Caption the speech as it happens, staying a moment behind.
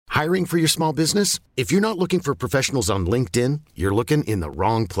Hiring for your small business? If you're not looking for professionals on LinkedIn, you're looking in the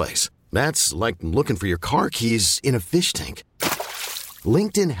wrong place. That's like looking for your car keys in a fish tank.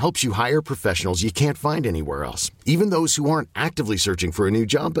 LinkedIn helps you hire professionals you can't find anywhere else, even those who aren't actively searching for a new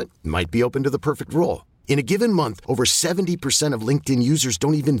job but might be open to the perfect role. In a given month, over 70% of LinkedIn users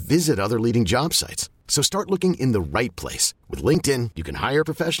don't even visit other leading job sites. So start looking in the right place. With LinkedIn, you can hire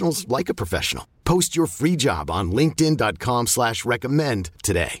professionals like a professional. Post your free job on linkedin.com/recommend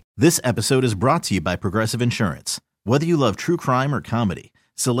today. This episode is brought to you by Progressive Insurance. Whether you love true crime or comedy,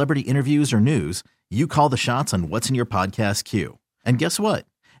 celebrity interviews or news, you call the shots on what's in your podcast queue. And guess what?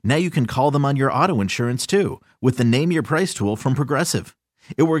 Now you can call them on your auto insurance too with the Name Your Price tool from Progressive.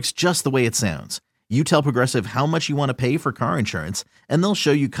 It works just the way it sounds. You tell Progressive how much you want to pay for car insurance, and they'll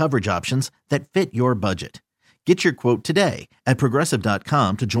show you coverage options that fit your budget. Get your quote today at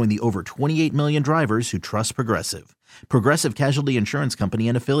Progressive.com to join the over 28 million drivers who trust Progressive. Progressive Casualty Insurance Company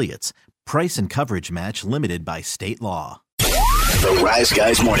and Affiliates. Price and coverage match limited by state law. The Rise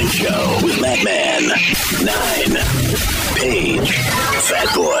Guys Morning Show with Matt Man, 9, Paige,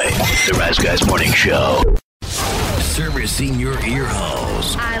 Fat Boy. The Rise Guys Morning Show. Servicing your ear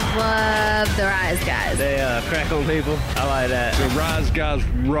holes. I love the Rise Guys. They crack on people. I like that. The Rise Guys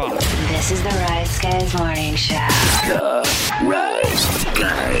rock. This is the Rise Guys Morning Show. The Rise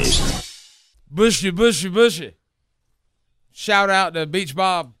Guys. Bushy. Shout out to Beach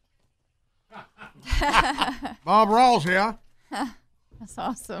Bob. Bob Rawls here. That's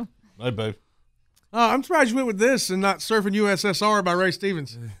awesome. Hey, babe. I'm surprised you went with this and not Surfing USSR by Ray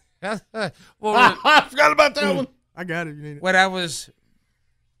Stevens. Well, I forgot about that one. I got it. You need it. when I was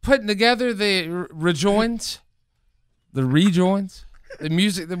putting together the rejoins, the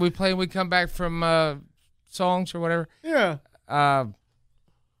music that we play when we come back from songs or whatever. Yeah.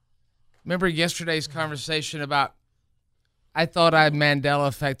 Remember yesterday's conversation about I thought I Mandela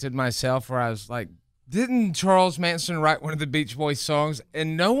affected myself, where I was like, didn't Charles Manson write one of the Beach Boys songs?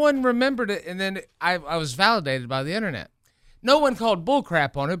 And no one remembered it. And then I was validated by the internet. No one called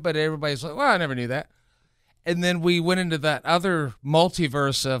bullcrap on it, but everybody's like, well, I never knew that. And then we went into that other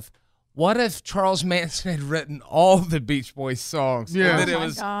multiverse of, what if Charles Manson had written all the Beach Boys songs? Yeah. And then Oh, it my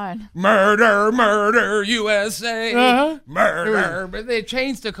was God. murder, USA, Uh-huh. murder. But they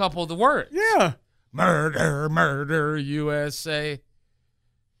changed a couple of the words. Yeah. Murder, USA.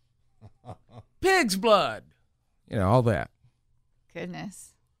 Pig's blood. You know, all that. Goodness.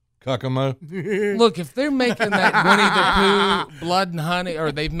 Kokomo. Look, if they're making that Winnie the Pooh, Blood and Honey,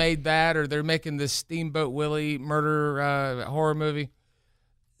 or they've made that, or they're making this Steamboat Willie murder horror movie,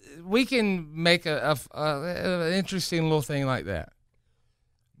 we can make an interesting little thing like that.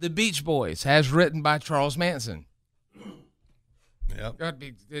 The Beach Boys, as written by Charles Manson. Yep.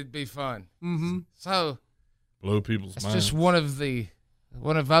 It'd be fun. Mm-hmm. So, Blow people's it's minds. just one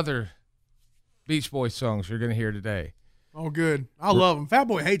of other Beach Boys songs you're going to hear today. Oh, good. I love them. Fat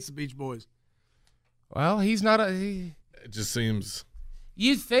Boy hates the Beach Boys. Well, he's not It just seems.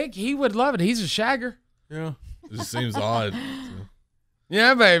 You'd think he would love it. He's a shagger. Yeah. It just seems odd.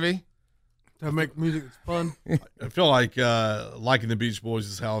 Yeah, baby. To make music that's fun. I feel like liking the Beach Boys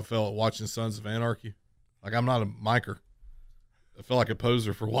is how I felt watching Sons of Anarchy. Like, I'm not a micer. I felt like a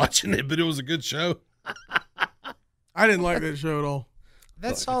poser for watching it, but it was a good show. I didn't like that show at all.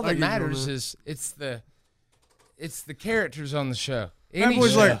 That's all that matters is it's the characters on the show. Fat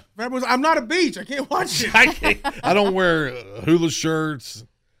Boy's like, I'm not a beach. I can't watch it. I don't wear hula shirts.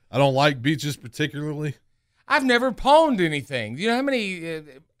 I don't like beaches particularly. I've never pawned anything. You know how many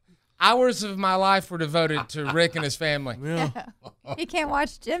hours of my life were devoted to Rick and his family? Yeah. He can't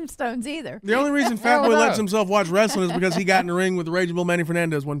watch gemstones either. The only reason Fat Boy lets himself watch wrestling is because he got in the ring with the Raging Bull Manny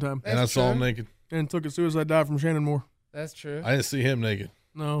Fernandez one time. And I saw him naked. And took a suicide dive from Shannon Moore. That's true. I didn't see him naked.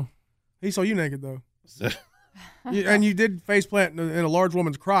 No. He saw you naked, though. And you did faceplant in a large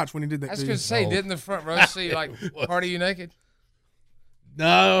woman's crotch when he did that. I was going to say, didn't the front row see, like, part of you naked?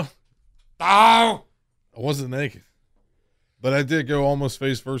 No. Oh! I wasn't naked. But I did go almost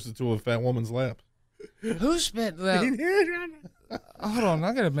face first into a fat woman's lap. Who spent that? Hold on,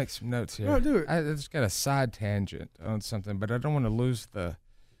 I got to make some notes here. Oh, do it. I just got a side tangent on something, but I don't want to lose the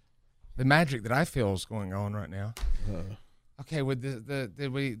magic that I feel is going on right now. Okay, with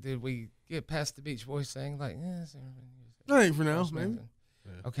did we get past the Beach Boys thing? Like, I think for now, maybe.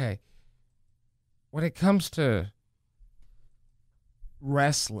 Yeah. Okay. When it comes to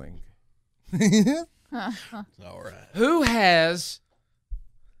wrestling, All right. who has,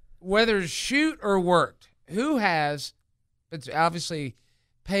 whether shoot or worked, who has? It's obviously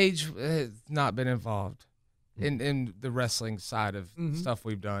Paige has not been involved in the wrestling side of stuff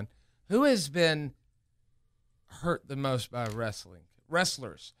we've done. Who has been hurt the most by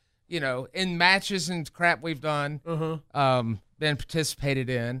wrestlers? in matches and crap we've done, been participated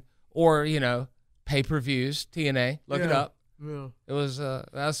in, or, pay-per-views, TNA, look it up. Yeah. It was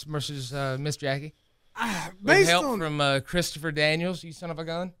us versus Miss Jackie. With Based help on from Christopher Daniels, you son of a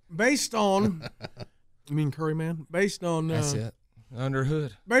gun. based on, you mean Curry Man? Based on That's it. Under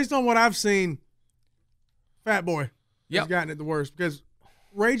hood. Based on what I've seen, Fat Boy Yep. has gotten it the worst because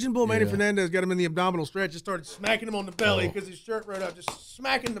Raging Bull Manny Yeah. Fernandez got him in the abdominal stretch, just started smacking him on the belly because his shirt rode up, just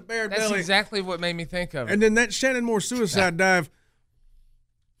smacking the bare That's belly. exactly what made me think of it. And then that Shannon Moore suicide dive,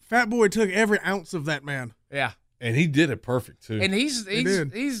 Fat Boy took every ounce of that man. Yeah. And he did it perfect too. And he's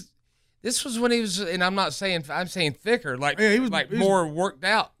did. this was when he was, and I'm saying thicker, like Yeah, he was more worked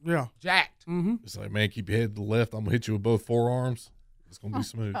out, Yeah. jacked. Mm-hmm. It's like, man, keep your head to the left. I'm gonna hit you with both forearms. It's gonna be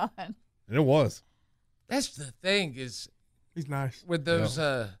smooth. God. And it was. That's the thing is He's nice. with those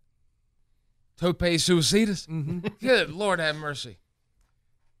tope suicidas. Mm-hmm. Good Lord have mercy.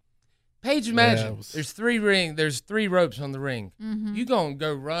 Paige, imagine it was- there's three ropes on the ring. Mm-hmm. You gonna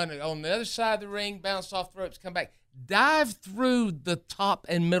go run on the other side of the ring, bounce off the ropes, come back, dive through the top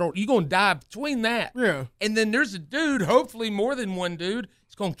and middle. You gonna dive between that, Yeah. and then there's a dude, hopefully more than one dude,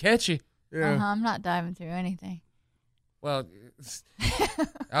 is gonna catch you. Yeah. I'm not diving through anything. Well, is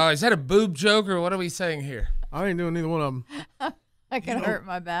that a boob joke or what are we saying here? I ain't doing neither one of them. I could hurt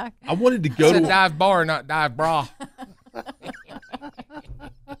my back. I wanted to It's go a to dive bar, not dive bra.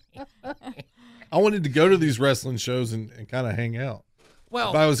 I wanted to go to these wrestling shows and kind of hang out.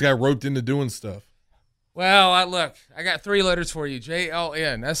 Well, I always got roped into doing stuff. I got 3 letters for you.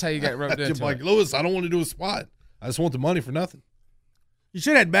 JLN. That's how you got roped Just into like, it. Lewis, I don't want to do a spot. I just want the money for nothing. You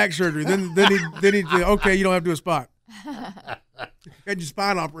should have had back surgery. Then he'd say, okay, you don't have to do a spot. Had your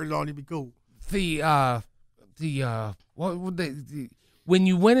spine operated on, you'd be cool. What would when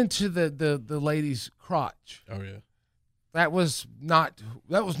you went into the lady's crotch, Oh yeah. that was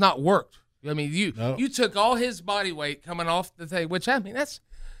not worked. I mean, you took all his body weight coming off the thing, which I mean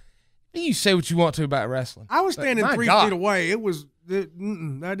you say what you want to about wrestling. I was but standing my 3 God. feet away. It was that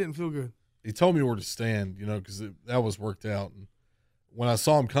didn't feel good. He told me where to stand, because that was worked out. And when I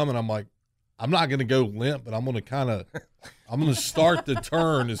saw him coming, I'm like, I'm not going to go limp, but I'm going to start the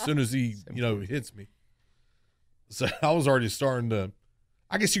turn as soon as he, hits me. So I was already starting to,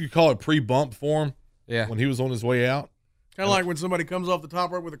 I guess you could call it pre-bump for him. Yeah. When he was on his way out. Kind of like when somebody comes off the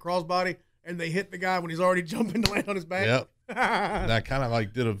top rope with a crossbody and they hit the guy when he's already jumping to land on his back. Yep. And I kind of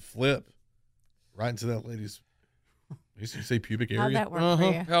like did a flip right into that lady's, you say pubic How'd area? that work for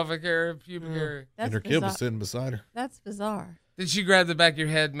you? Pelvic area, pubic area. That's And her kid was bizarre. sitting beside her. That's bizarre. Did she grab the back of your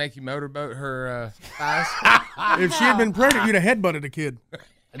head and make you motorboat her thighs? If she had been pregnant, you'd have headbutted a kid.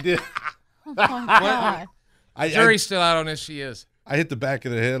 I did. Oh, my God. Jury's still out on this. She is. I hit the back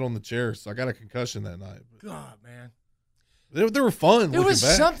of the head on the chair, so I got a concussion that night. But God, man. they were fun. There looking was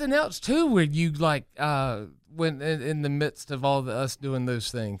back. something else too where you when in the midst of all us doing those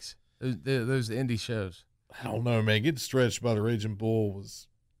things, those indie shows. I don't know, man. Getting stretched by the Raging Bull was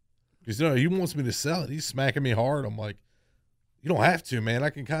because he wants me to sell it. He's smacking me hard. I'm like, you don't have to, man. I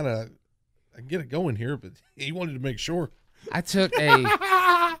can get it going here, but he wanted to make sure. I took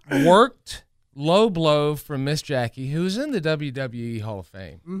a worked low blow from Miss Jackie, who's in the WWE Hall of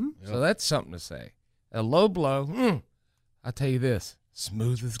Fame. Mm-hmm. So that's something to say. A low blow. I'll tell you this: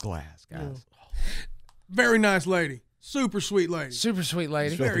 smooth as glass, guys. Very nice lady. Super sweet lady. Super sweet lady.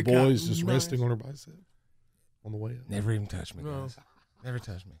 She's got the Very kind. boys just Nice. resting on her bicep on the way up. Never even touched me, No. guys. Never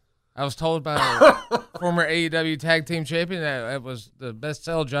touched me. I was told by a former AEW tag team champion that was the best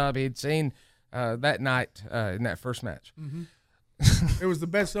sell job he'd seen that night in that first match. Mm-hmm. It was the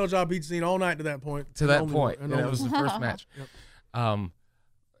best sell job he'd seen all night to that point. To that Only point, one. and that was the first match. Yep.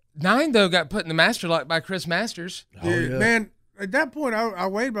 9 though got put in the master lock by Chris Masters. Oh, yeah. Man, at that point, I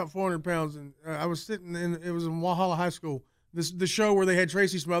weighed about 400 pounds, and I was sitting it was in Walhalla High School. The show where they had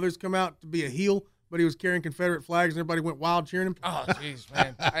Tracy Smothers come out to be a heel, but he was carrying Confederate flags, and everybody went wild cheering him. Oh, jeez,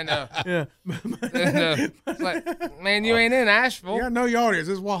 man. I know. Yeah. It's like, man, you ain't in Asheville. Yeah, I know your audience.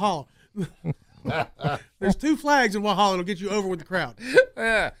 It's Walhalla. There's 2 flags in Walhalla that'll get you over with the crowd.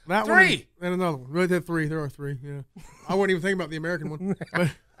 Yeah. That 3. one and another one. Really, there are 3. There are 3. Yeah. I wasn't even thinking about the American one. But,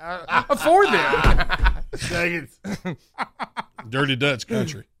 Afford them. Dang it. Dirty Dutch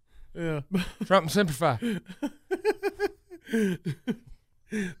country. yeah. Trump and Simplify.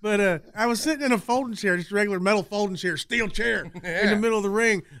 But I was sitting in a folding chair, just a regular metal folding chair, steel chair, in the middle of the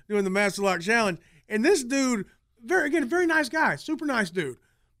ring doing the Master Lock Challenge. And this dude, very nice guy, super nice dude.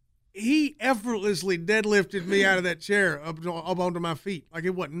 He effortlessly deadlifted me out of that chair up onto my feet like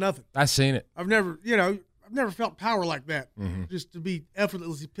it wasn't nothing. I seen it. I've never felt power like that. Just to be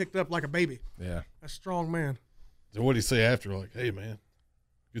effortlessly picked up like a baby. Yeah. A strong man. So what did he say after? Like, hey, man,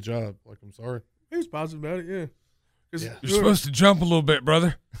 good job. Like, I'm sorry. He was positive about it, yeah. You're supposed to jump a little bit,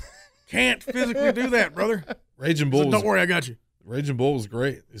 brother. Can't physically do that, brother. Raging Bull. Don't worry, I got you. Raging Bull was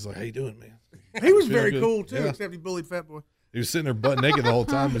great. He's like, how you doing, man? He was very good? cool, too, Yeah. except he bullied Fat Boy. He was sitting there butt naked the whole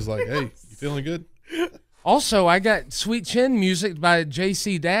time. He's like, hey, you feeling good? Also, I got Sweet Chin music by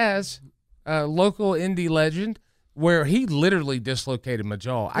J.C. Daz, a local indie legend, where he literally dislocated my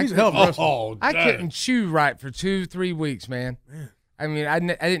jaw. He's a hell of a wrestler. I couldn't chew right for 2-3 weeks, man. I mean, I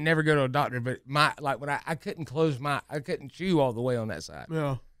didn't never go to a doctor, but when I couldn't I couldn't chew all the way on that side.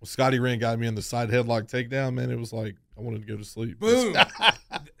 Yeah. Well, Scotty Rand got me in the side headlock takedown, man. It was like I wanted to go to sleep. Boom.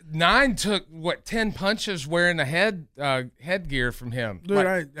 9 took 10 punches wearing a headgear from him. Dude,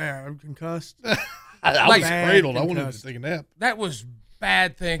 I'm concussed. I was cradled. I wanted to take a nap. That was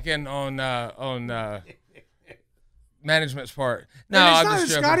bad thinking on management's part. No, and it's I'm not just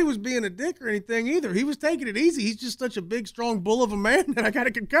that joking. Scotty was being a dick or anything either. He was taking it easy. He's just such a big, strong bull of a man that I got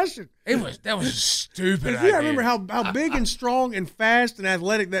a concussion. That was a stupid If idea. you remember how big and strong and fast and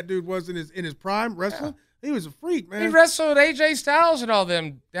athletic that dude was in his prime wrestling, he was a freak, man. He wrestled AJ Styles and all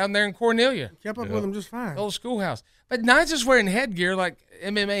them down there in Cornelia. Kept up with him just fine. Old schoolhouse. But Nine's just wearing headgear, like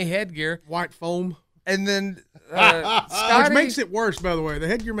MMA headgear. White foam. And then Scotty. Which makes it worse, by the way. The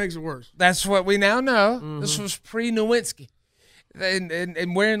headgear makes it worse. That's what we now know. This was pre-Nowinski.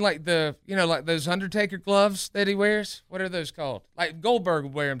 And wearing like like those Undertaker gloves that he wears. What are those called? Like Goldberg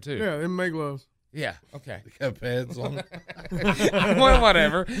would wear them too. Yeah, MMA gloves. Yeah, okay. They have pads on. Well,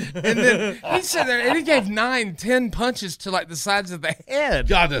 whatever. And then he sat there and he gave 9-10 punches to like the sides of the head.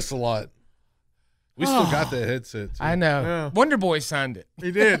 God, that's a lot. We still got that headset, too. I know. Yeah. Wonder Boy signed it.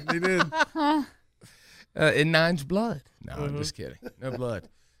 He did. In Nine's blood. No, I'm just kidding. No blood.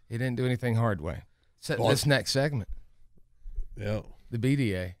 He didn't do anything hard way. Except this next segment. Yeah. The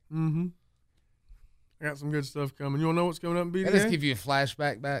BDA. Mm-hmm. I got some good stuff coming. You want to know what's coming up in BDA? I just give you a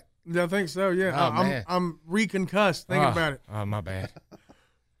flashback back. Yeah, I think so, yeah. Oh, man. I'm reconcussed thinking about it. Oh, my bad.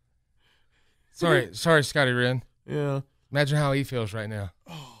 Sorry, Scotty Wren. Yeah. Imagine how he feels right now.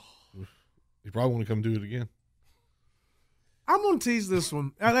 You probably want to come do it again. I'm going to tease this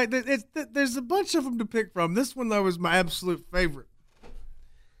one. There's a bunch of them to pick from. This one, though, is my absolute favorite.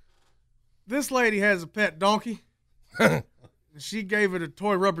 This lady has a pet donkey. She gave it a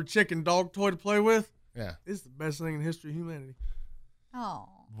toy rubber chicken dog toy to play with. Yeah. It's the best thing in the history of humanity. Oh.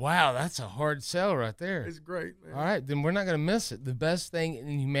 Wow, that's a hard sell right there. It's great, man. All right, then we're not going to miss it. The best thing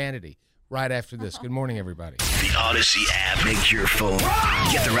in humanity right after this. Good morning, everybody. The Odyssey app makes your phone.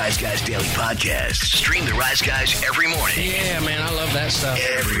 Get the Rise Guys Daily Podcast. Stream the Rise Guys every morning. Yeah, man, I love that stuff.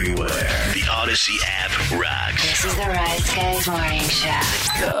 Everywhere. The Odyssey app rocks. This is the Rise Guys Morning Show.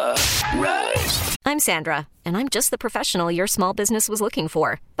 The Rise. I'm Sandra, and I'm just the professional your small business was looking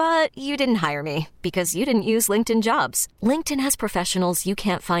for. But you didn't hire me because you didn't use LinkedIn Jobs. LinkedIn has professionals you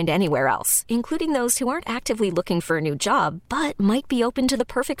can't find anywhere else, including those who aren't actively looking for a new job, but might be open to the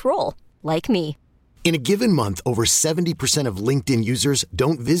perfect role, like me. In a given month, over 70% of LinkedIn users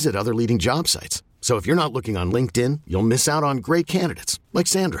don't visit other leading job sites. So if you're not looking on LinkedIn, you'll miss out on great candidates like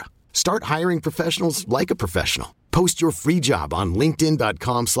Sandra. Start hiring professionals like a professional. Post your free job on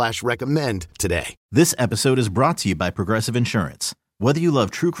linkedin.com/recommend today. This episode is brought to you by Progressive Insurance. Whether you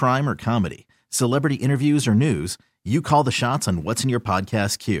love true crime or comedy, celebrity interviews or news, you call the shots on what's in your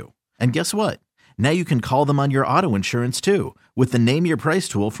podcast queue. And guess what? Now you can call them on your auto insurance too with the Name Your Price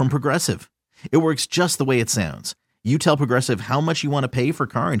tool from Progressive. It works just the way it sounds. You tell Progressive how much you want to pay for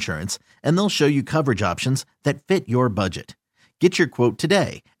car insurance, and they'll show you coverage options that fit your budget. Get your quote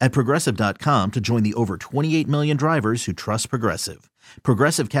today at Progressive.com to join the over 28 million drivers who trust Progressive.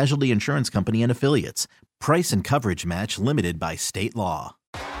 Progressive Casualty Insurance Company and Affiliates. Price and coverage match limited by state law.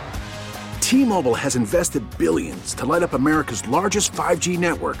 T-Mobile has invested billions to light up America's largest 5G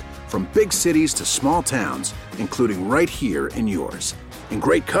network, from big cities to small towns, including right here in yours. And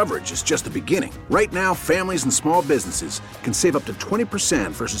great coverage is just the beginning. Right now, families and small businesses can save up to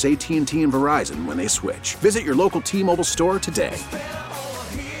 20% versus AT&T and Verizon when they switch. Visit your local T-Mobile store today.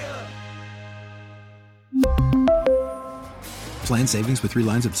 Plan savings with 3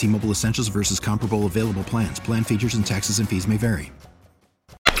 lines of T-Mobile Essentials versus comparable available plans. Plan features and taxes and fees may vary.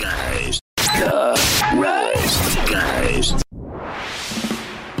 Guys. The Rise Guys.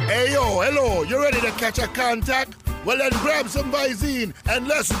 Hey, yo, hello. You ready to catch a contact? Well, then grab some Visine and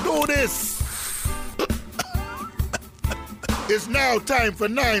let's do this. It's now time for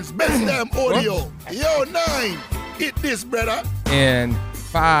Nine's Best Damn Audio. Yo, Nine, hit this, brother. And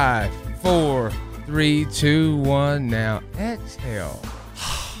 5, 4, 3, 2, 1. Now exhale.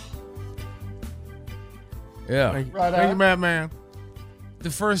 Yeah. Thank you, Madman.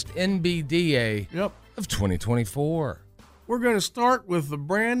 The first NBDA of 2024. We're going to start with the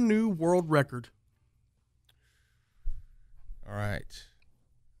brand new world record. All right.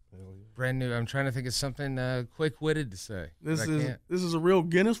 Brand new. I'm trying to think of something quick-witted to say. This is a real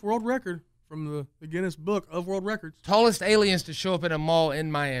Guinness World Record from the Guinness Book of World Records. Tallest aliens to show up in a mall in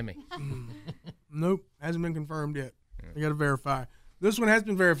Miami. Nope, hasn't been confirmed yet. You got to verify. This one has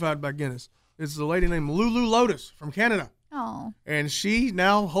been verified by Guinness. It's a lady named Lulu Lotus from Canada. Oh. And she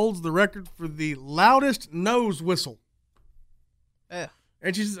now holds the record for the loudest nose whistle. Ugh.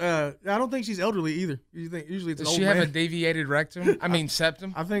 And she's, I don't think she's elderly either. Usually it's an Does old she man. have a deviated rectum? I mean,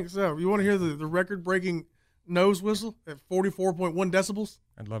 septum? I think so. You want to hear the record-breaking nose whistle at 44.1 decibels?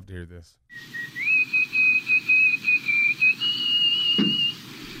 I'd love to hear this.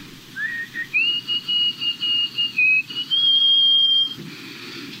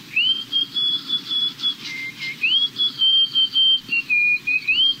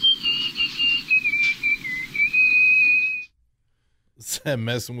 Is that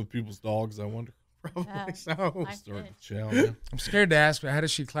messing with people's dogs, I wonder? Probably so. Start to chow now. I'm scared to ask her, how does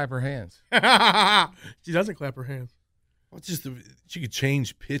she clap her hands? She doesn't clap her hands. Well, she could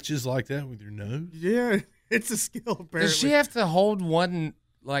change pitches like that with your nose? Yeah, it's a skill, apparently. Does she have to hold one,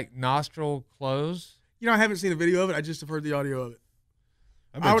 nostril closed? You know, I haven't seen a video of it. I just have heard the audio of it.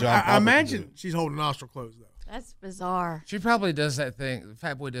 I I imagine she's holding nostril closed, though. That's bizarre. She probably does that thing.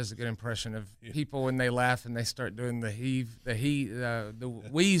 Fat Boy does a good impression of people when they laugh and they start doing the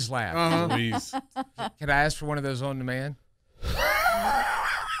wheeze laugh. Uh-huh. Wheeze. Can I ask for one of those on demand?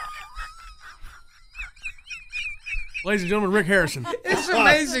 Ladies and gentlemen, Rick Harrison. It's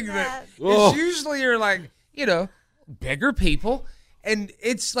amazing that it's usually you're bigger people. And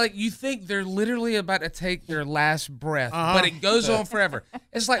it's like you think they're literally about to take their last breath, but it goes on forever.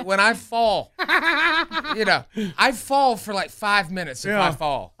 It's like when I fall, I fall for 5 minutes if I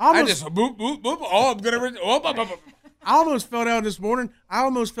fall. I just boop, boop, boop. Oh, I'm going to. I almost fell down this morning. I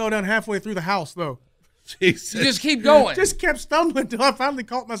almost fell down halfway through the house, though. Jesus. You just keep going. Just kept stumbling until I finally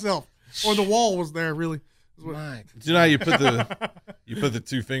caught myself. Or the wall was there, really. My. Do you know how you put the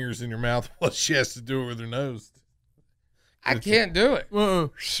two fingers in your mouth? Well, she has to do it with her nose. I can't do it. Uh-uh.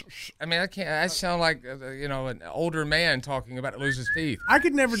 I mean, I can't. I sound like an older man talking about to lose his teeth. I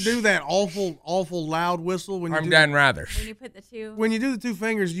could never do that awful loud whistle when I'm done rather. When you put the two. When you do the two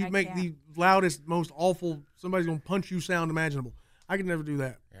fingers, you make can't. the loudest, most awful. Somebody's gonna punch you sound imaginable. I could never do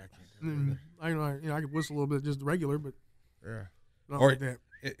that. Yeah, I can't do that. I could whistle a little bit, just regular, but Yeah. not Or like that.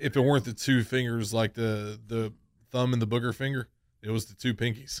 if it weren't the two fingers, like the thumb and the booger finger, it was the two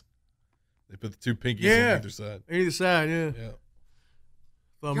pinkies. They put the two pinkies on either side. Either side, yeah. Yeah.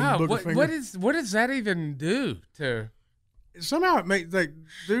 Thumb God, and booger finger. what does that even do to? Somehow it makes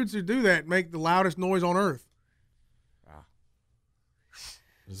dudes who do that make the loudest noise on earth.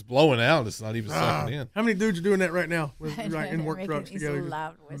 It's blowing out. It's not even sucking in. How many dudes are doing that right now? We're I know, in work making trucks these together,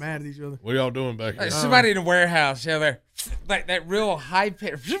 loud just mad at each other. What are y'all doing back here? Like somebody in a warehouse, they're like that real high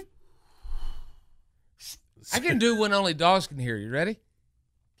pitch. I can do when only dogs can hear. You ready?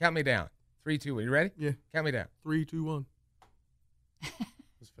 Count me down. 3, 2, 1. You ready? Yeah. Count me down. 3, 2, 1.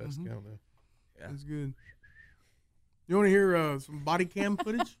 That's fast count now. Yeah. That's good. You want to hear some body cam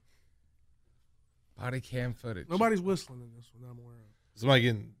footage? Body cam footage. Nobody's whistling in this one that I'm aware of. Somebody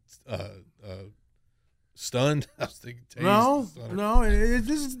getting stunned? I was thinking tased. No.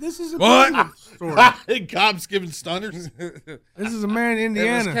 This is a What? story. Cops giving stunners? This is a man in It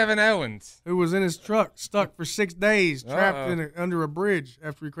Indiana was Kevin Owens. who was in his truck, stuck for 6 days, trapped under a bridge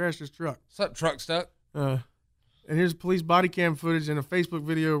after he crashed his truck. What's up, truck stuck? And here's police body cam footage and a Facebook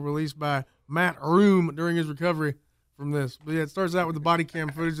video released by Matt Room during his recovery from this. But yeah, it starts out with the body cam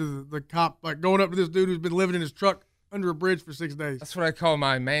footage of the cop going up to this dude who's been living in his truck under a bridge for 6 days. That's what I call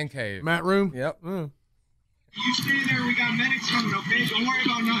my man cave. Matt Room? Yep. You stay there. We got medics coming, okay? Don't worry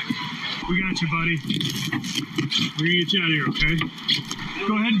about nothing. We got you, buddy. We're going to get you out of here, okay?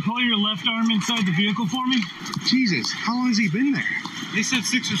 Go ahead and pull your left arm inside the vehicle for me. Jesus, how long has he been there? They said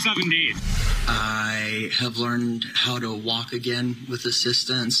 6 or 7 days. I have learned how to walk again with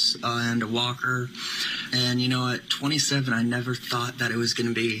assistance and a walker. And, at 27, I never thought that it was going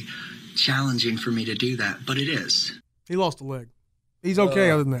to be challenging for me to do that, but it is. He lost a leg. He's okay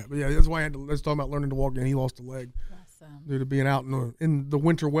other than that. But yeah, that's why let's talk about learning to walk again. He lost a leg due to being out in the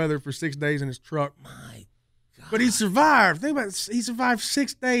winter weather for 6 days in his truck. My God. But he survived. Think about it. He survived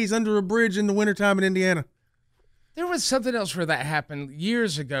 6 days under a bridge in the wintertime in Indiana. There was something else where that happened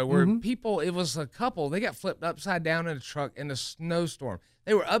years ago where it was a couple, they got flipped upside down in a truck in a snowstorm.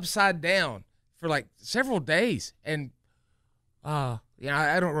 They were upside down for several days. And, I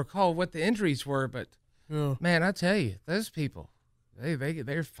don't recall what the injuries were, but, man, I tell you, those people,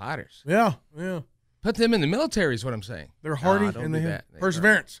 they're fighters. Yeah. Put them in the military is what I'm saying. They're hardy don't and do they have that.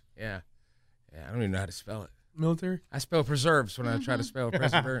 perseverance. Yeah. Yeah, I don't even know how to spell it. Military? I spell preserves when I try to spell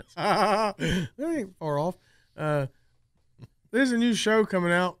perseverance. That ain't far off. There's a new show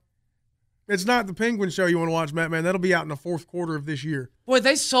coming out. It's not the Penguin show you want to watch, Matt, man. That'll be out in the fourth quarter of this year. Boy,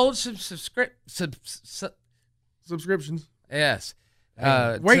 they sold some subscriptions. Yes.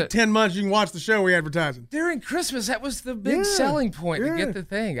 Wait 10 months, you can watch the show we're advertising. During Christmas, that was the big selling point to get the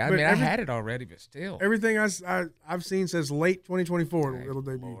thing. I mean, I had it already, but still. Everything I've seen says late 2024 it'll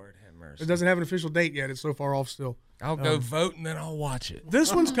debut. Lord have mercy. It doesn't have an official date yet. It's so far off still. I'll go vote and then I'll watch it.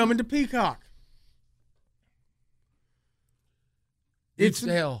 This one's coming to Peacock. It's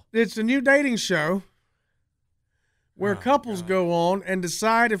a new dating show where couples go on and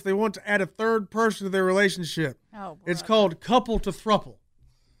decide if they want to add a third person to their relationship. Oh, it's called Couple to Thruple.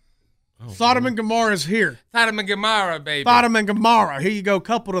 Sodom and Gomorrah is here. Sodom and Gomorrah, baby. Sodom and Gomorrah. Here you go,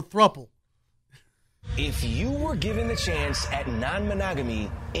 Couple to Thruple. If you were given the chance at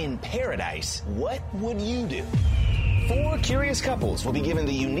non-monogamy in paradise, what would you do? 4 curious couples will be given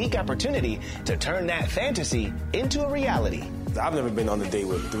the unique opportunity to turn that fantasy into a reality. I've never been on a date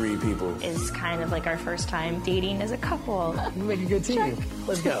with 3 people. It's kind of like our first time dating as a couple. You make a good team.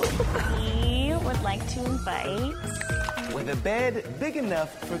 Let's go. We would like to invite... With a bed big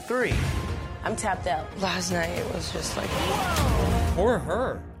enough for 3. I'm tapped out. Last night it was just like... Whoa. Poor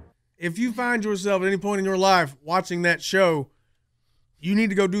her. If you find yourself at any point in your life watching that show, you need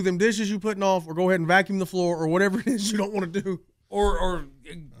to go do them dishes you putting off or go ahead and vacuum the floor or whatever it is you don't want to do. Or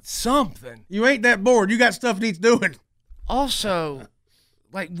something. You ain't that bored. You got stuff needs doing. Also,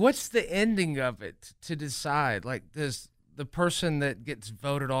 like, what's the ending of it to decide? Like, does the person that gets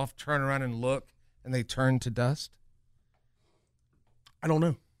voted off turn around and look and they turn to dust? I don't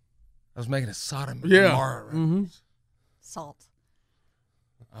know. I was making a Sodom and Gomorrah reference. Salt.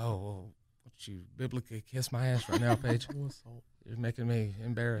 Oh, well, would you biblically kiss my ass right now, Paige? You're making me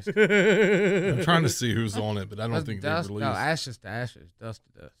embarrassed. I'm trying to see who's on it, but I don't think they've released. No, ashes to ashes, dust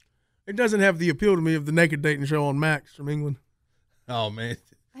to dust. It doesn't have the appeal to me of the naked dating show on Max from England. Oh, man.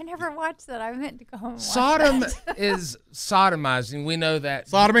 I never watched that. I meant to go home and watch Sodom that. is sodomizing. We know that.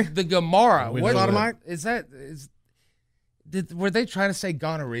 Sodomy? The Gomorrah. What sodomite? Were they trying to say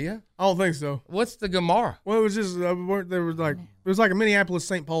gonorrhea? I don't think so. What's the Gomorrah? Well, it was just it was like a Minneapolis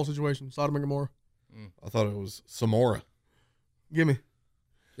St. Paul situation. Sodom and Gomorrah. I thought it was Samora. Give me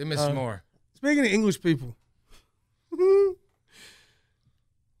some more. Speaking of English people, do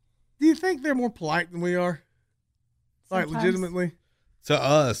you think they're more polite than we are? Sometimes. Like legitimately? To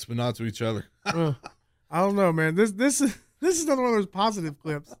us, but not to each other. I don't know, man. This is another one of those positive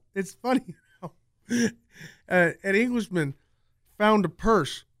clips. It's funny. An Englishman found a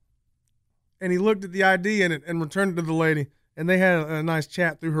purse, and he looked at the ID in it and returned it to the lady, and they had a nice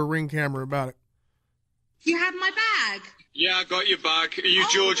chat through her Ring camera about it. You have my bag? Yeah, I got your bag. Are you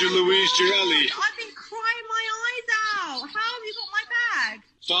Georgia Louise Girelli? I've been crying my eyes out. How have you got my bag?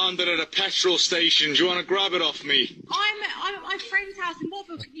 Found it at a petrol station. Do you want to grab it off me? I'm at my friend's house in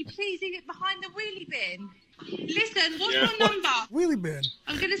Watford. Can you please leave it behind the wheelie bin? Listen, what's your number? Wheelie bin.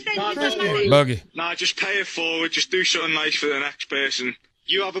 I'm going to send you some money. Buggy. Nah, just pay it forward. Just do something nice for the next person.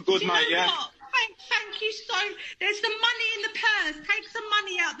 You have a good night, yeah? What? Thank you so. There's some money in the purse. Take some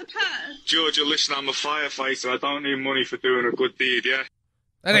money out the purse. Georgia, listen, I'm a firefighter. I don't need money for doing a good deed, yeah?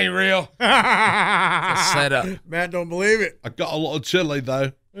 That ain't real. It's a setup. Matt don't believe it. I got a lot of chili,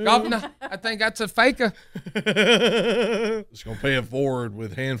 though. Governor, I think that's a faker. Just going to pay it forward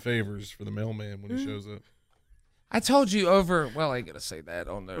with hand favors for the mailman when he shows up. I told you well, I ain't going to say that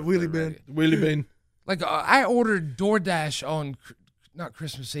on the wheelie bin. Wheelie bin. Like, I ordered DoorDash on, not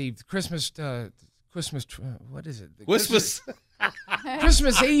Christmas Eve, Christmas, what is it? Christmas.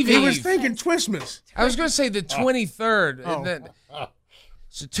 Christmas Eve. He was thinking Twistmas. I was going to say the 23rd. Oh. And then,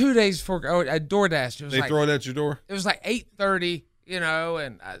 so 2 days before, I DoorDashed. It was They throw it at your door? It was like 8:30, and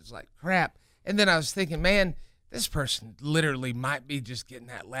I was like, crap. And then I was thinking, man, this person literally might be just getting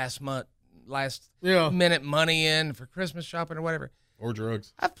that last minute money in for Christmas shopping or whatever. Or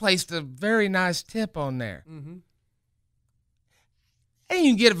drugs. I've placed a very nice tip on there. Mm-hmm. And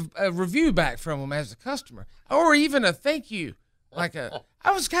you can get a review back from them as a customer, or even a thank you. I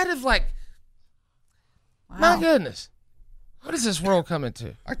was kind of like, my goodness, what is this world coming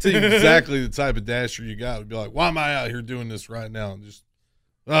to? I tell you exactly the type of dasher you got. Would be like, why am I out here doing this right now? And just,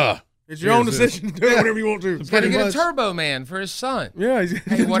 it's your own decision to do whatever you want to. He's got to get a Turbo Man for his son. Yeah,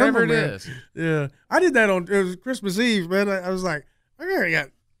 hey, whatever it is. Yeah, I did that it was Christmas Eve, man. I was like, I got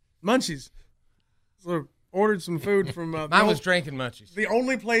munchies. So ordered some food from. Mine was drinking munchies. The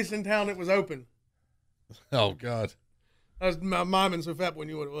only place in town that was open. Oh God. I was miming so Fat Boy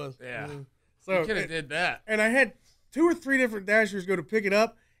knew what it was. Yeah. So you could have did that. And I had 2 or 3 different Dashers go to pick it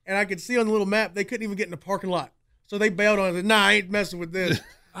up, and I could see on the little map they couldn't even get in the parking lot. So they bailed on it. Said, nah, I ain't messing with this.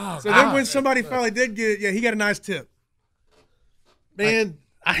 Then when somebody finally did get it, he got a nice tip. Man,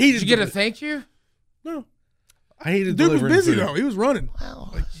 I hated. Did you get a thank you? No. I hated Dude was delivering busy, food. though. He was running.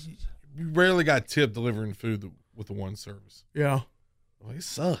 Like, you rarely got tipped delivering food with the one service. Yeah. Well, it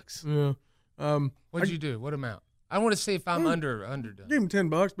sucks. Yeah. What'd you do? What amount? I want to see if I'm underdone. Gave him $10,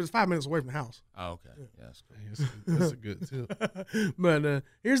 but it's 5 minutes away from the house. Oh, okay. Yeah, that's cool. That's a good tip. But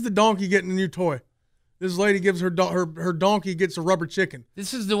here's the donkey getting a new toy. This lady gives her donkey gets a rubber chicken.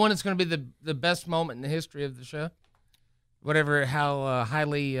 This is the one that's going to be the best moment in the history of the show. Whatever, how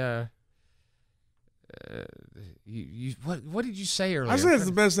highly. What did you say earlier? I said it's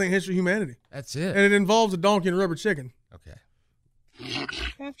the best thing in history of humanity. That's it. And it involves a donkey and a rubber chicken. Okay. Good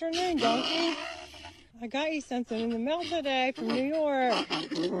afternoon, donkey. I got you something in the mail today from New York.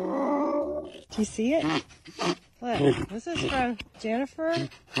 Do you see it? Look, this is from Jennifer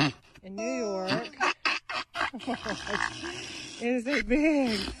in New York. It is a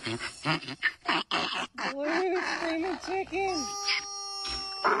big blue screaming chicken.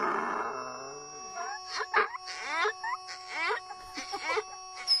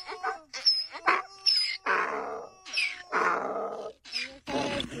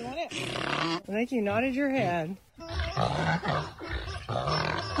 You want it? I think you nodded your head. I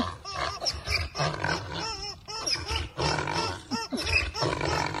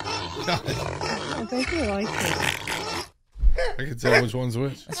think you like it. I can tell which one's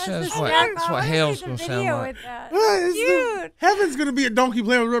which. That's what hell's going to sound like. Cute. Heaven's going to be a donkey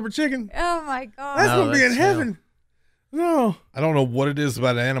playing with rubber chicken. Oh, my God. That's going to be in heaven. No. I don't know what it is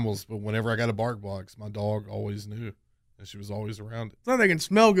about animals, but whenever I got a bark box, my dog always knew. And she was always around it. It's not they can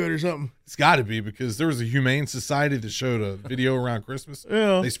smell good or something. It's got to be, because there was a humane society that showed a video around Christmas.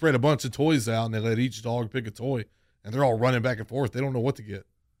 Yeah. They spread a bunch of toys out, and they let each dog pick a toy. And they're all running back and forth. They don't know what to get.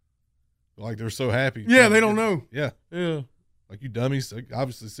 Like, they're so happy. Yeah, they don't know. Yeah. Yeah. Like, you dummies, I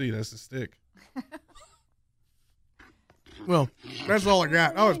obviously see that's a stick. Well, that's all I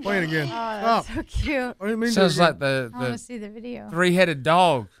got. Oh, it's playing again. Oh, that's so cute. Sounds like I want to see the video. 3-headed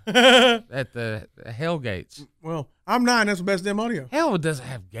dog at the hell gates. Well, I'm 9. That's the best damn audio. Hell doesn't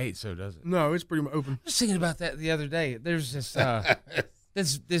have gates, though, does it? No, it's pretty much open. I was thinking about that the other day. There's this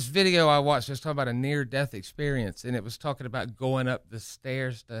this video I watched. It was talking about a near-death experience, and it was talking about going up the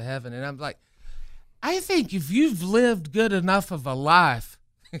stairs to heaven. And I'm like, I think if you've lived good enough of a life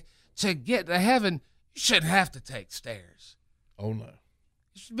to get to heaven, you shouldn't have to take stairs. Oh, no.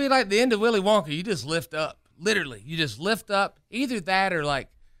 It should be like the end of Willy Wonka. You just lift up. Literally. You just lift up. Either that or, like,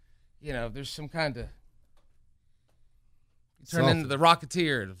 you know, there's some kind of... You turn into the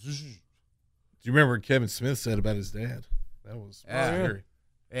Rocketeer. Do you remember what Kevin Smith said about his dad? That was scary.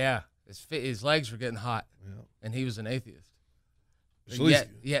 Yeah. His legs were getting hot. Yeah. And he was an atheist.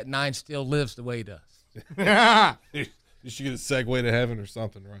 Yet 9 still lives the way he does. You should get a segue to heaven or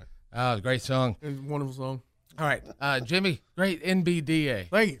something, right? Oh, great song. It's a wonderful song. All right. Jimmy, great NBDA.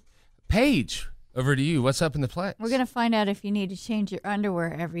 Thank you. Paige, over to you. What's up in the Plex? We're going to find out if you need to change your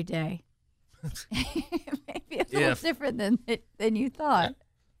underwear every day. Maybe a little different than you thought.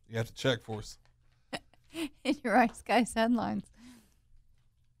 You have to check for us. In your Ice Guys headlines.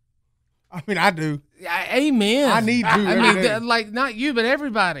 I mean, I do. Amen. I need to. I mean, like, not you, but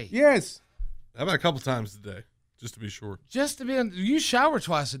everybody. Yes. How about a couple times a day, just to be sure? Just to be you shower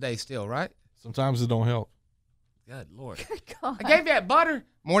twice a day still, right? Sometimes it don't help. Good Lord. God. I gave you that butter.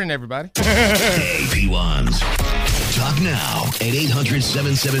 Morning, everybody. AP1s. Talk now at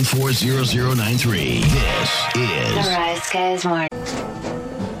 800-774-0093. This is The Rise Guys Morning.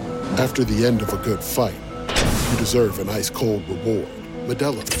 After the end of a good fight, you deserve an ice-cold reward.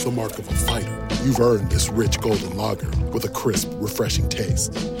 Modelo, the mark of a fighter. You've earned this rich golden lager with a crisp, refreshing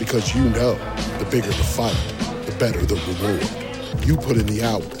taste. Because you know, the bigger the fight, the better the reward. You put in the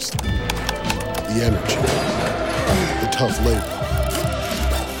hours, the energy, the tough labor.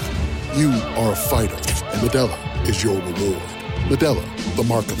 You are a fighter, and Modelo is your reward. Modelo, the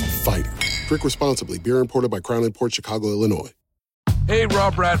mark of a fighter. Drink responsibly. Beer imported by Crown Imports, Chicago, Illinois. Hey,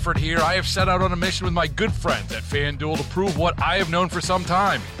 Rob Bradford here. I have set out on a mission with my good friends at FanDuel to prove what I have known for some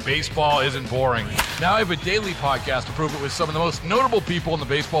time. Baseball isn't boring. Now I have a daily podcast to prove it with some of the most notable people in the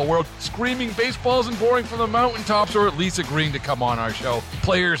baseball world, screaming baseball isn't boring from the mountaintops, or at least agreeing to come on our show.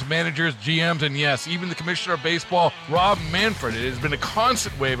 Players, managers, GMs, and yes, even the commissioner of baseball, Rob Manfred. It has been a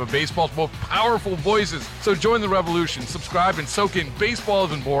constant wave of baseball's most powerful voices. So join the revolution. Subscribe and soak in Baseball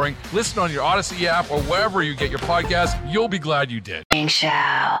Isn't Boring. Listen on your Odyssey app or wherever you get your podcasts. You'll be glad you did. Morning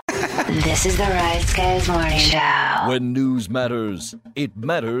Show. This is the Rise Guys Morning Show. When news matters, it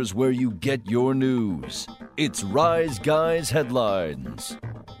matters where you get your news. It's Rise Guys Headlines.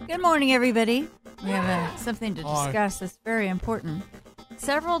 Good morning, everybody. We have something to discuss that's very important.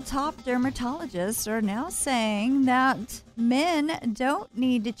 Several top dermatologists are now saying that men don't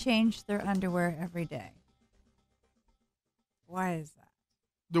need to change their underwear every day. Why is that?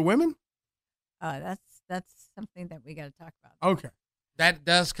 The women? That's something that we got to talk about. Okay. That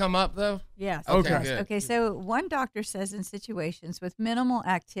does come up, though? Yes. Okay. Good. Okay, so one doctor says in situations with minimal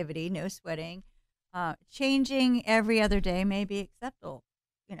activity, no sweating, changing every other day may be acceptable.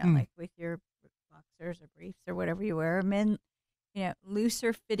 You know, like with your boxers or briefs or whatever you wear. Men,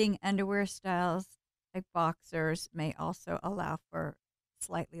 looser fitting underwear styles like boxers may also allow for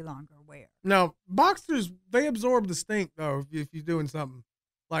slightly longer wear. Now, boxers, they absorb the stink, though, if you're doing something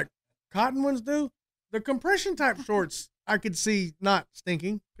like cotton ones do. The compression type shorts, I could see not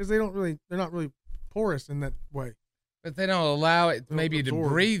stinking because they're not really porous in that way. But they don't allow it maybe to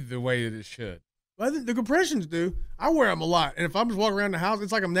breathe the way that it should. Well, I think the compressions do. I wear them a lot. And if I'm just walking around the house,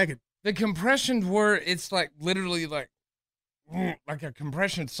 it's like I'm naked. The compressions were, it's like literally like a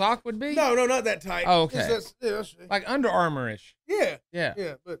compression sock would be? No, not that tight. Oh, okay. That's like Under Armour-ish. Yeah. Yeah.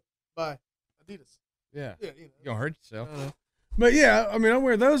 Yeah, but by Adidas. Yeah. Yeah, You're going to hurt yourself. But yeah, I mean, I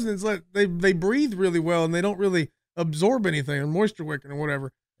wear those, and it's like they breathe really well, and they don't really absorb anything, or moisture wicking or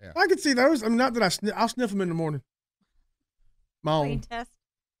whatever. Yeah. I could see those. I mean, not that I'll sniff them in the morning. My own. Test.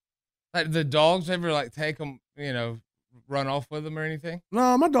 Like the dogs ever like take them, run off with them or anything?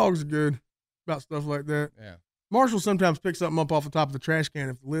 No, my dogs are good about stuff like that. Yeah. Marshall sometimes picks something up off the top of the trash can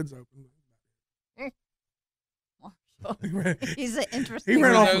if the lid's open. He's an interesting. He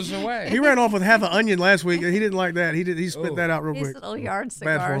ran off with half an onion last week. He didn't like that. He spit that out real quick. These little yard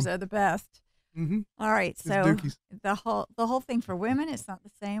cigars are the best. Mm-hmm. All right, so the whole thing for women, it's not the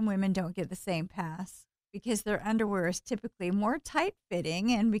same. Women don't get the same pass because their underwear is typically more tight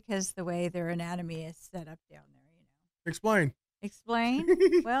fitting, and because the way their anatomy is set up down there. Explain.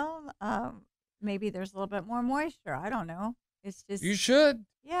 Well, maybe there's a little bit more moisture. I don't know. It's just you should.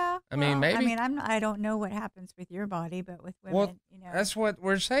 Yeah. I mean, maybe. I mean, I don't know what happens with your body, but with women, that's what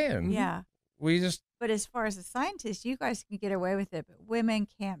we're saying. Yeah. But as far as the scientists, you guys can get away with it, but women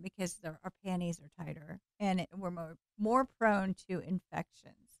can't because our panties are tighter and we're more prone to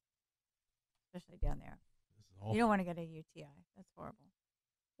infections, especially down there. You don't want to get a UTI. That's horrible.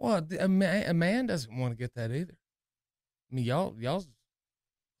 Well, a man doesn't want to get that either. I mean, y'all's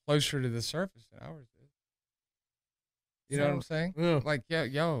closer to the surface than ours is. You know what I'm saying? Yeah. Like,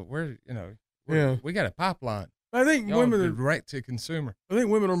 we're we got a pipeline. I think women are direct to consumer. I think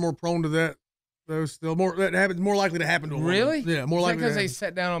women are more prone to that. Though still that happens more likely to happen to a woman. Really? Yeah, more likely because they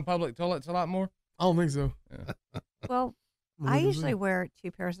sit down on public toilets a lot more. I don't think so. Yeah. Well, I usually wear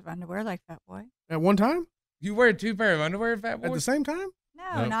 2 pairs of underwear like Fat Boy. At one time? You wear 2 pair of underwear, Fat Boy? At the same time?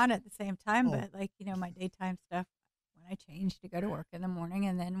 No, not at the same time, but like my daytime stuff. When I change to go to work in the morning,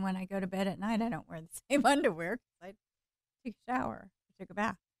 and then when I go to bed at night, I don't wear the same underwear because I take a shower, I took a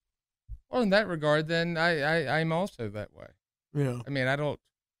bath. Well, in that regard, then I'm also that way. Yeah. I mean, I don't.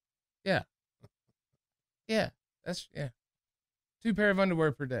 Yeah. Yeah. That's 2 pair of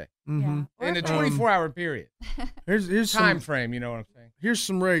underwear per day. Mm-hmm. Yeah. In a 24-hour period. Here's time frame. You know what I'm saying? Here's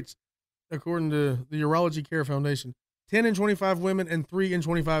some rates according to the Urology Care Foundation. 10 in 25 women and 3 in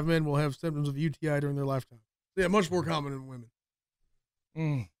 25 men will have symptoms of UTI during their lifetime. Yeah, much more common in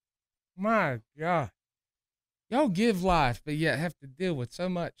women. My God. Y'all give life, but yet have to deal with so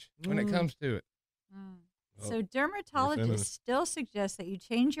much when it comes to it. So dermatologists still suggest that you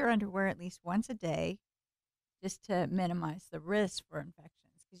change your underwear at least once a day just to minimize the risk for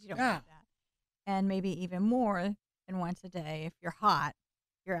infections because you don't want that. And maybe even more than once a day if you're hot,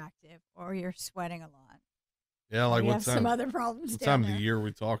 you're active, or you're sweating a lot. Yeah, like what time? Some other problems. What time of the year are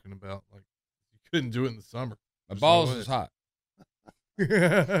we talking about? Like you couldn't do it in the summer. My balls is hot.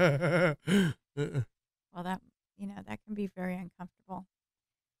 Well, that can be very uncomfortable.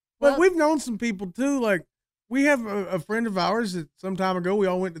 But we've known some people too. Like we have a friend of ours that some time ago we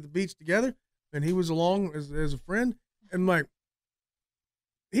all went to the beach together, and he was along as a friend, and like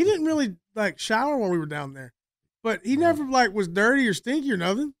he didn't really like shower while we were down there, but he never like was dirty or stinky or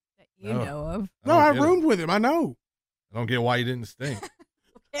nothing. That you know of. No, I roomed with him. I know. I don't get why you didn't stink.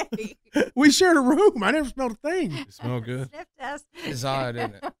 Okay. We shared a room. I never smelled a thing. You smell good. Sniff test. It's odd,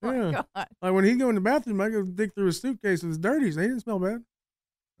 isn't it? Oh my God. Like when he go in the bathroom, I go dig through his suitcase with his dirties. They didn't smell bad.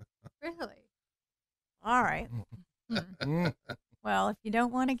 Really? All right. Well, if you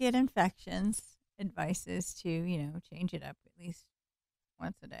don't want to get infections, advice is to, change it up at least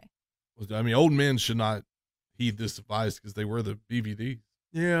once a day. I mean, old men should not heed this advice because they were the BVDs.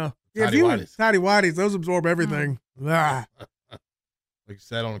 Yeah. Tidy If you whities. tidy whities, those absorb everything. Ah. Like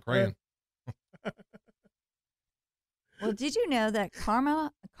sat on a crayon. Well, did you know that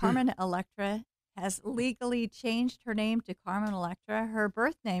Carmen Electra has legally changed her name to Carmen Electra? Her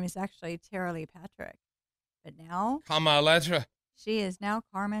birth name is actually Tara Lee Patrick, but now Carmen Electra. she is now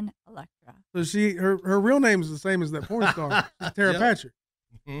Carmen Electra. So her real name is the same as that porn star, Tara Yep. Patrick.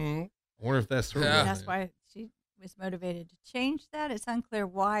 Mm-hmm. I wonder if that's her. Yeah. real That's name. why she was motivated to change that. It's unclear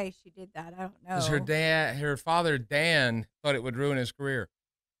why she did that. I don't know. Because her father Dan thought it would ruin his career.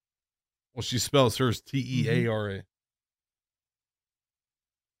 Well, she spells hers Teara.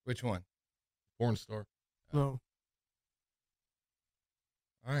 Which one? Porn star. No.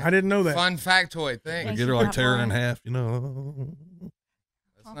 All right. I didn't know that. Fun factoid. I Thanks. get her like tear her in why. half, you know.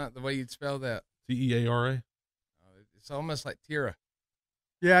 That's not the way you'd spell that. Teara. It's almost like Tira.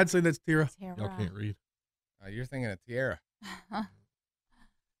 Yeah, I'd say that's Tara. Y'all can't read. You're thinking of Tierra.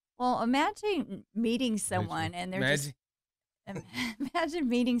 Well, imagine meeting someone and they're just imagine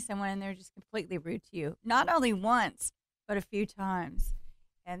meeting someone and they're just completely rude to you. Not only once, but a few times.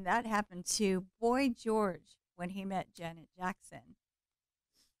 And that happened to Boy George when he met Janet Jackson.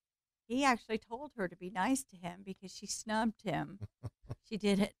 He actually told her to be nice to him because she snubbed him. She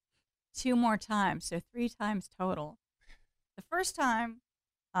did it 2 more times, so 3 times total. The first time,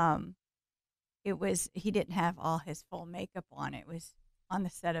 he didn't have all his full makeup on. It was on the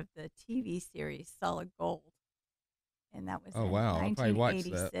set of the TV series Solid Gold, and that was in I probably watched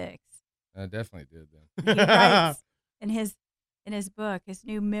 1986. that. I definitely did then. He writes in his book, his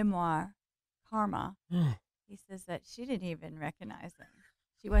new memoir, Karma. He says that she didn't even recognize him.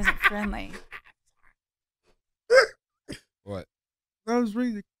 She wasn't friendly. What? I was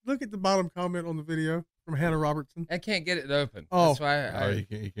reading. Look at the bottom comment on the video from Hannah Robertson. I can't get it open. Oh. That's why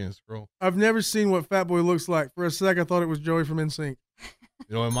You can't scroll. I've never seen what Fat Boy looks like. For a sec, I thought it was Joey from NSYNC.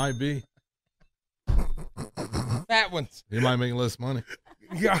 You know, it might be. Fat ones. He might make less money.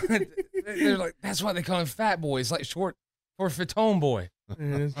 Yeah, they're like, that's why they call him Fat Boy. It's like short for Fatone Boy.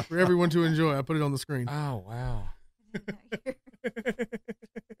 And it's for everyone to enjoy. I put it on the screen. Oh, wow.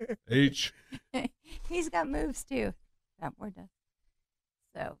 H. He's got moves too. That boy does.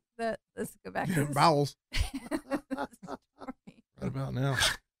 So let's go back to the Bowels. Right about now.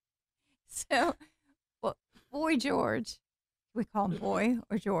 So, well, Boy George, we call him Boy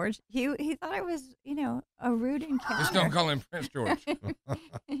or George. He thought it was, a rude encounter. Just don't call him Prince George.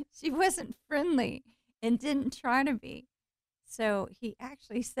 She wasn't friendly and didn't try to be. So he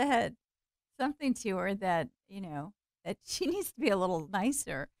actually said something to her that, that she needs to be a little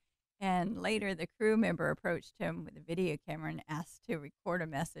nicer. And later the crew member approached him with a video camera and asked to record a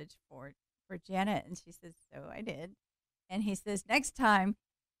message for Janet. And she says, so I did. And he says, next time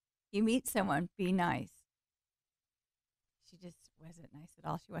you meet someone, be nice. She just wasn't nice at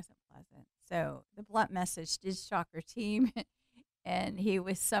all. She wasn't pleasant. So the blunt message did shock her team. And he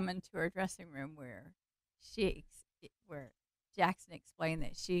was summoned to her dressing room where Jackson explained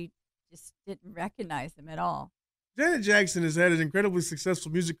that she just didn't recognize him at all. Janet Jackson has had an incredibly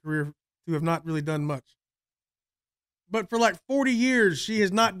successful music career to have not really done much. But for like 40 years, she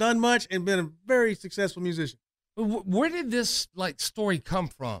has not done much and been a very successful musician. Where did this story come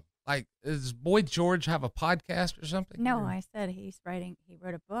from? Like, does Boy George have a podcast or something? No, I said he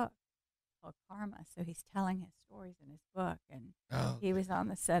wrote a book called Karma. So he's telling his stories in his book. And he was on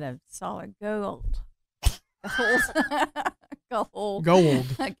the set of Solid Gold. Gold.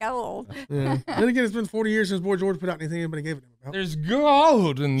 Gold. Yeah. Then again, it's been 40 years since Boy George put out anything anybody gave it about. There's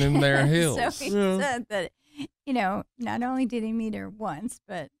gold in them there hills. So he said that, not only did he meet her once,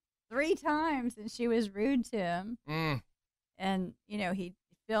 but 3 times, and she was rude to him. And, he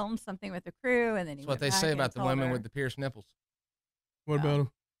filmed something with the crew, and then he That's what they say about the women with the pierced nipples. What about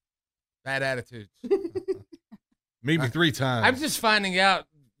them? Bad attitudes. Maybe 3 times. I'm just finding out,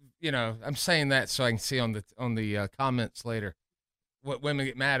 I'm saying that so I can see on the comments later what women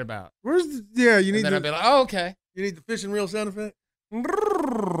get mad about. You need then I'll be like, oh, okay. You need the fishing reel sound effect?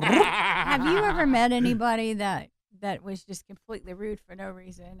 Have you ever met anybody that was just completely rude for no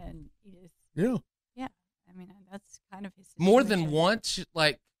reason, and you just yeah? I mean, that's kind of his situation. More than once,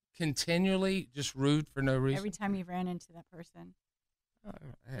 like continually, just rude for no reason. Every time you ran into that person,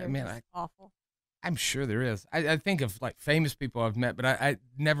 awful. I'm sure there is. I think of like famous people I've met, but I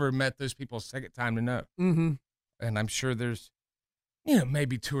never met those people a second time to know. Mm-hmm. And I'm sure there's,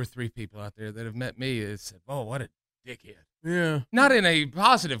 maybe 2 or 3 people out there that have met me and said, "Oh, what a dickhead." Yeah. Not in a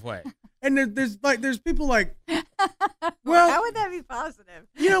positive way. And there's people like, well, how would that be positive?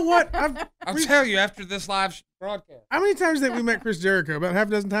 You know what? I'll tell you after this live broadcast. How many times that we met Chris Jericho? About half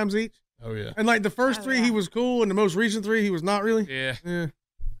a dozen times each. Oh, yeah. And like the first three, he was cool, and the most recent three, he was not really. Yeah. Yeah.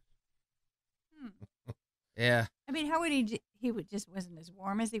 Yeah. I mean, how would he would just wasn't as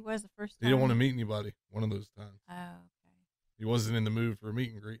warm as he was the first time. He didn't want to meet anybody one of those times. Oh, okay. He wasn't in the mood for a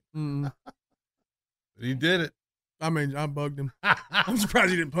meet and greet. Mm. But he did it. I mean, I bugged him. I'm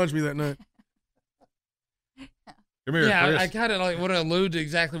surprised he didn't punch me that night. Come here, yeah, Chris. I kind of like want to allude to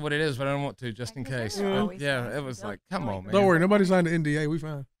exactly what it is, but I don't want to just in case. always Yeah, it was like, come on, man. Don't worry, nobody signed the NDA. We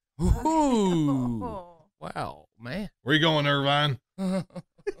fine. Ooh. Wow, man. Where you going, Irvine? All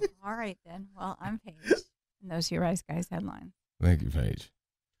right, then. Well, I'm Paige. And those are your Rise Guys headlines. Thank you, Paige.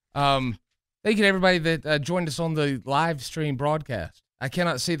 Thank you to everybody that joined us on the live stream broadcast. I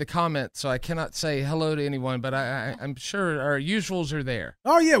cannot see the comments, so I cannot say hello to anyone, but I'm sure our usuals are there.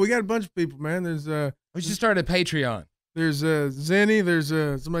 Oh, yeah, we got a bunch of people, man. There's we should start a Patreon. There's Zenny. There's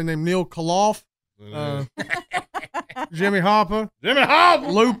somebody named Neil Koloff. Jimmy Hopper.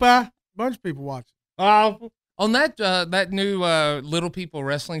 Lupa. Bunch of people watching. On that new Little People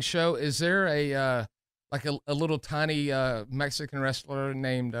wrestling show, is there a little tiny Mexican wrestler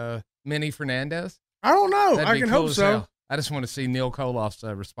named Minnie Fernandez? I don't know. That'd I be can cool hope as so. hell. I just want to see Neil Koloff's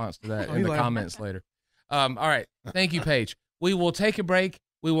response to that in the comments later. All right. Thank you, Paige. We will take a break.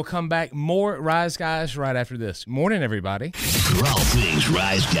 We will come back. More Rise Guys right after this. Morning, everybody. For all things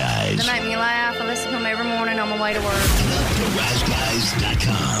Rise Guys, They make me laugh. I listen to them every morning on my way to work. to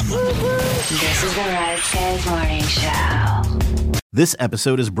riseguys.com. This is the Rise Guys Morning Show. This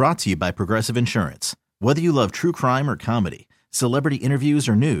episode is brought to you by Progressive Insurance. Whether you love true crime or comedy, celebrity interviews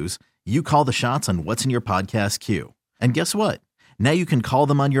or news, you call the shots on what's in your podcast queue. And guess what? Now you can call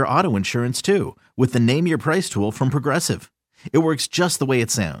them on your auto insurance too with the Name Your Price tool from Progressive. It works just the way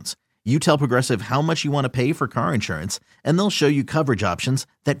it sounds. You tell Progressive how much you want to pay for car insurance, and they'll show you coverage options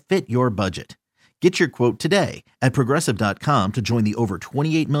that fit your budget. Get your quote today at Progressive.com to join the over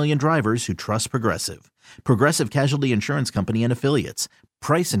 28 million drivers who trust Progressive. Progressive Casualty Insurance Company and Affiliates.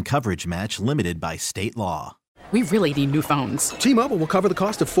 Price and coverage match limited by state law. We really need new phones. T-Mobile will cover the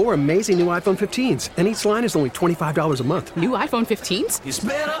cost of 4 amazing new iPhone 15s, and each line is only $25 a month. New iPhone 15s? It's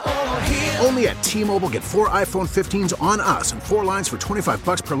better over here. Only at T-Mobile, get 4 iPhone 15s on us and 4 lines for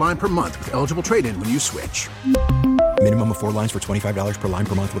 $25 per line per month with eligible trade-in when you switch. Minimum of 4 lines for $25 per line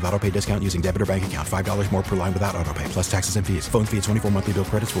per month with autopay discount using debit or bank account. $5 more per line without autopay, plus taxes and fees. Phone fee at 24 monthly bill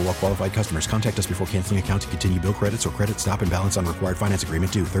credits for well-qualified customers. Contact us before canceling account to continue bill credits or credit stop and balance on required finance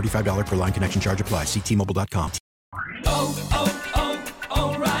agreement due. $35 per line connection charge applies. See T-Mobile.com.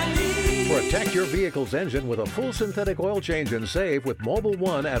 O'Reilly. Protect your vehicle's engine with a full synthetic oil change and save with Mobile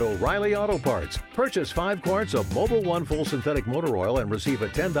One at O'Reilly Auto Parts. Purchase 5 quarts of Mobile One full synthetic motor oil and receive a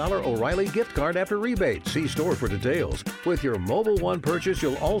 $10 O'Reilly gift card after rebate. See store for details. With your Mobile One purchase,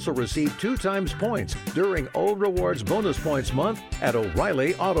 you'll also receive 2 times points during O Rewards Bonus Points Month at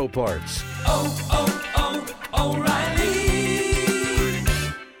O'Reilly Auto Parts. O'Reilly.